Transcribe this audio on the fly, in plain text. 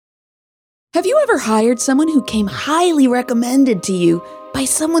Have you ever hired someone who came highly recommended to you by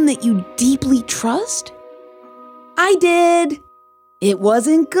someone that you deeply trust? I did. It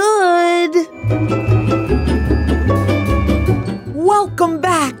wasn't good. Welcome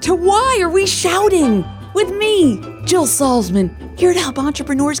back to Why Are We Shouting? With me, Jill Salzman, here to help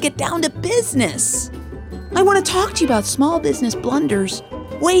entrepreneurs get down to business. I want to talk to you about small business blunders,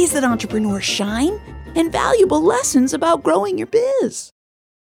 ways that entrepreneurs shine, and valuable lessons about growing your biz.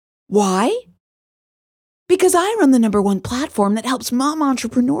 Why? Because I run the #1 platform that helps mom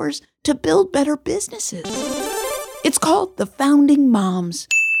entrepreneurs to build better businesses. It's called The Founding Moms,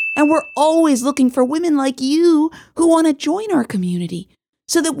 and we're always looking for women like you who want to join our community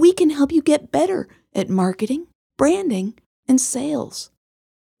so that we can help you get better at marketing, branding, and sales.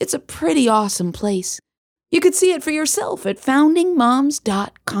 It's a pretty awesome place. You could see it for yourself at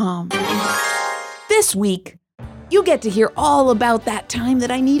foundingmoms.com. This week, you get to hear all about that time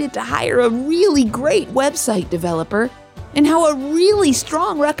that I needed to hire a really great website developer and how a really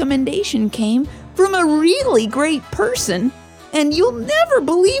strong recommendation came from a really great person. And you'll never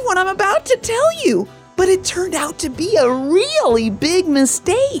believe what I'm about to tell you, but it turned out to be a really big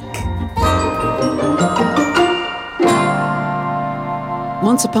mistake.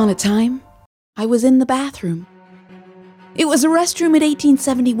 Once upon a time, I was in the bathroom. It was a restroom at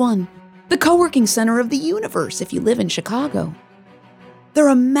 1871, the co-working center of the universe if you live in Chicago. They're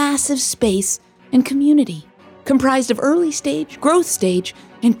a massive space and community comprised of early stage, growth stage,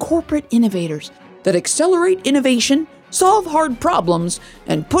 and corporate innovators that accelerate innovation, solve hard problems,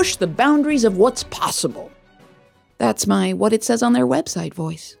 and push the boundaries of what's possible. That's my what it says on their website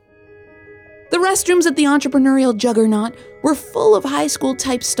voice. The restrooms at the entrepreneurial juggernaut were full of high school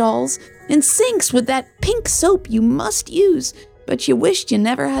type stalls and sinks with that pink soap you must use, but you wished you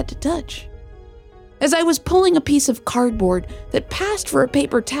never had to touch. As I was pulling a piece of cardboard that passed for a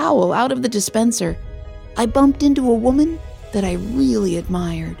paper towel out of the dispenser, I bumped into a woman that I really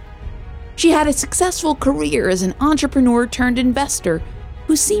admired. She had a successful career as an entrepreneur turned investor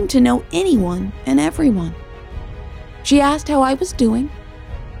who seemed to know anyone and everyone. She asked how I was doing.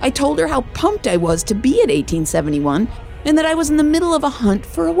 I told her how pumped I was to be at 1871 and that I was in the middle of a hunt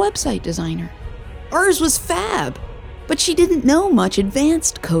for a website designer. Ours was fab, but she didn't know much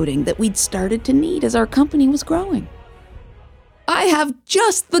advanced coding that we'd started to need as our company was growing. "I have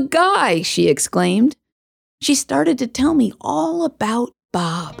just the guy," she exclaimed. She started to tell me all about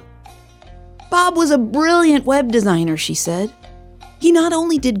Bob. Bob was a brilliant web designer, she said. He not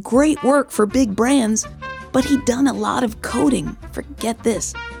only did great work for big brands, but he'd done a lot of coding for, get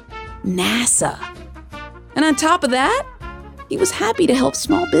this, NASA. And on top of that, he was happy to help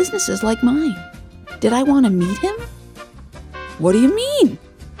small businesses like mine. Did I want to meet him? "What do you mean?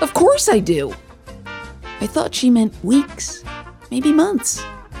 Of course I do." I thought she meant weeks, maybe months.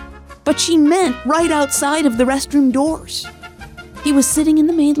 But she meant right outside of the restroom doors. He was sitting in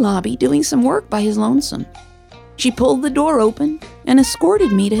the main lobby doing some work by his lonesome. She pulled the door open and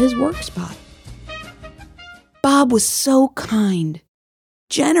escorted me to his work spot. Bob was so kind,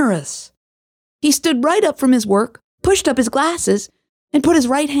 generous. He stood right up from his work, pushed up his glasses, and put his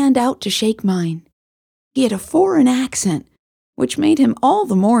right hand out to shake mine. He had a foreign accent, which made him all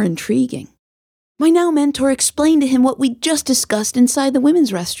the more intriguing. My now mentor explained to him what we'd just discussed inside the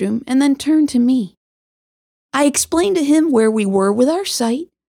women's restroom and then turned to me. I explained to him where we were with our site,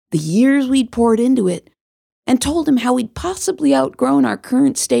 the years we'd poured into it, and told him how we'd possibly outgrown our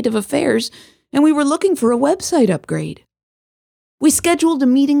current state of affairs and we were looking for a website upgrade. We scheduled a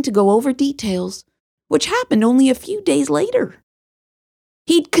meeting to go over details, which happened only a few days later.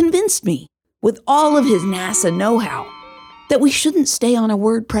 He'd convinced me, with all of his NASA know-how, that we shouldn't stay on a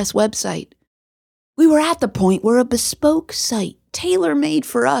WordPress website. We were at the point where a bespoke site, tailor-made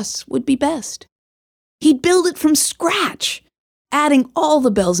for us, would be best. He'd build it from scratch, adding all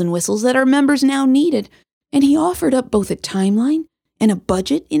the bells and whistles that our members now needed, and he offered up both a timeline and a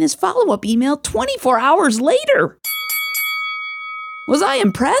budget in his follow-up email 24 hours later. Was I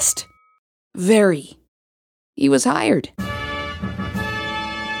impressed? Very. He was hired.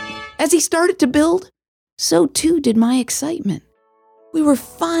 As he started to build, so too did my excitement. We were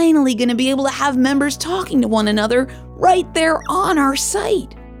finally going to be able to have members talking to one another right there on our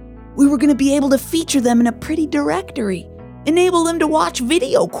site. We were going to be able to feature them in a pretty directory, enable them to watch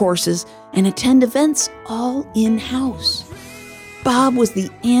video courses, and attend events all in-house. Bob was the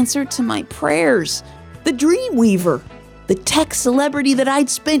answer to my prayers, the dream weaver, the tech celebrity that I'd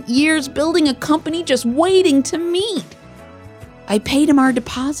spent years building a company just waiting to meet. I paid him our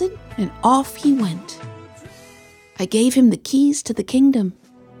deposit, and off he went. I gave him the keys to the kingdom.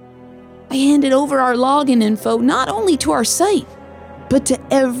 I handed over our login info not only to our site, but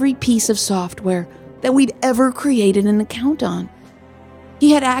to every piece of software that we'd ever created an account on.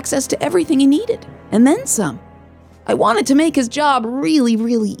 He had access to everything he needed, and then some. I wanted to make his job really,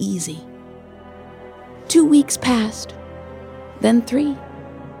 really easy. 2 weeks passed, then 3.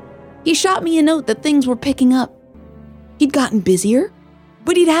 He shot me a note that things were picking up. He'd gotten busier,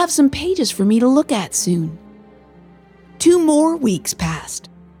 but he'd have some pages for me to look at soon. 2 more weeks passed,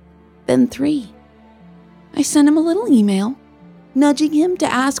 then 3. I sent him a little email, nudging him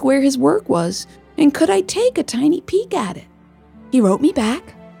to ask where his work was and could I take a tiny peek at it. He wrote me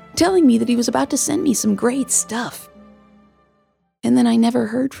back, telling me that he was about to send me some great stuff. And then I never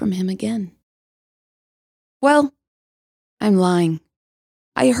heard from him again. Well, I'm lying.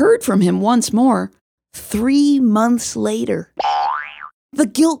 I heard from him once more, 3 months later. The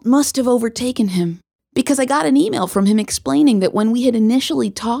guilt must have overtaken him, because I got an email from him explaining that when we had initially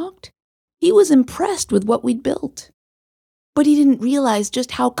talked, he was impressed with what we'd built. But he didn't realize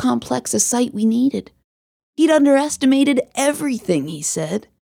just how complex a site we needed. He'd underestimated everything, he said.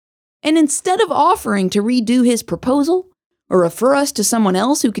 And instead of offering to redo his proposal or refer us to someone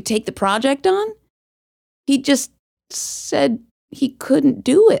else who could take the project on, he just said he couldn't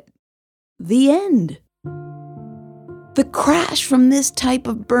do it. The end. The crash from this type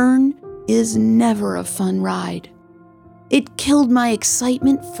of burn is never a fun ride. It killed my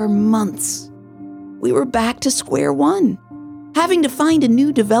excitement for months. We were back to square one, having to find a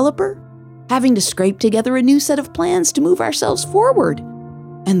new developer, having to scrape together a new set of plans to move ourselves forward.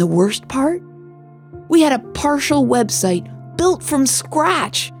 And the worst part? We had a partial website built from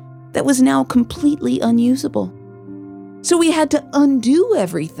scratch that was now completely unusable. So we had to undo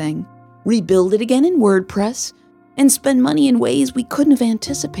everything, rebuild it again in WordPress, and spend money in ways we couldn't have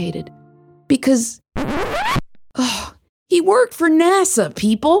anticipated. Because, he worked for NASA,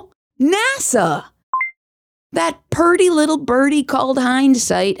 people. NASA! That purty little birdie called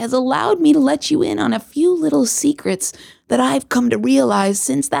hindsight has allowed me to let you in on a few little secrets that I've come to realize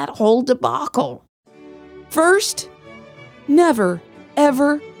since that whole debacle. First, never,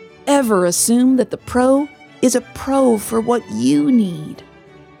 ever, ever assume that the pro is a pro for what you need.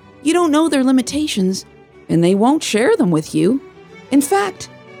 You don't know their limitations, and they won't share them with you. In fact,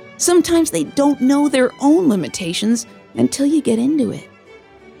 sometimes they don't know their own limitations until you get into it.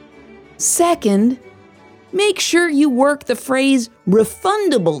 Second, make sure you work the phrase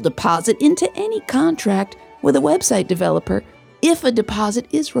refundable deposit into any contract with a website developer if a deposit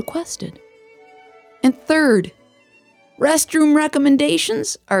is requested. And third, restroom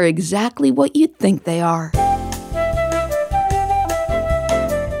recommendations are exactly what you'd think they are.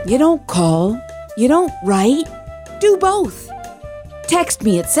 You don't call, you don't write, do both. Text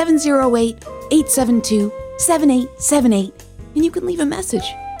me at 708-872-7878 and you can leave a message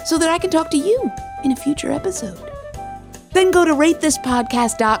so that I can talk to you in a future episode. Then go to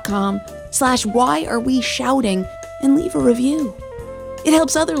ratethispodcast.com/whyareweshouting and leave a review. It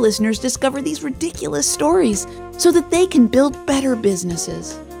helps other listeners discover these ridiculous stories so that they can build better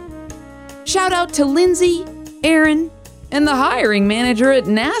businesses. Shout out to Lindsay, Aaron, and the hiring manager at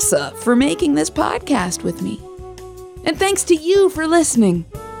NASA for making this podcast with me. And thanks to you for listening.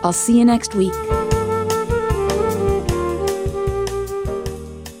 I'll see you next week.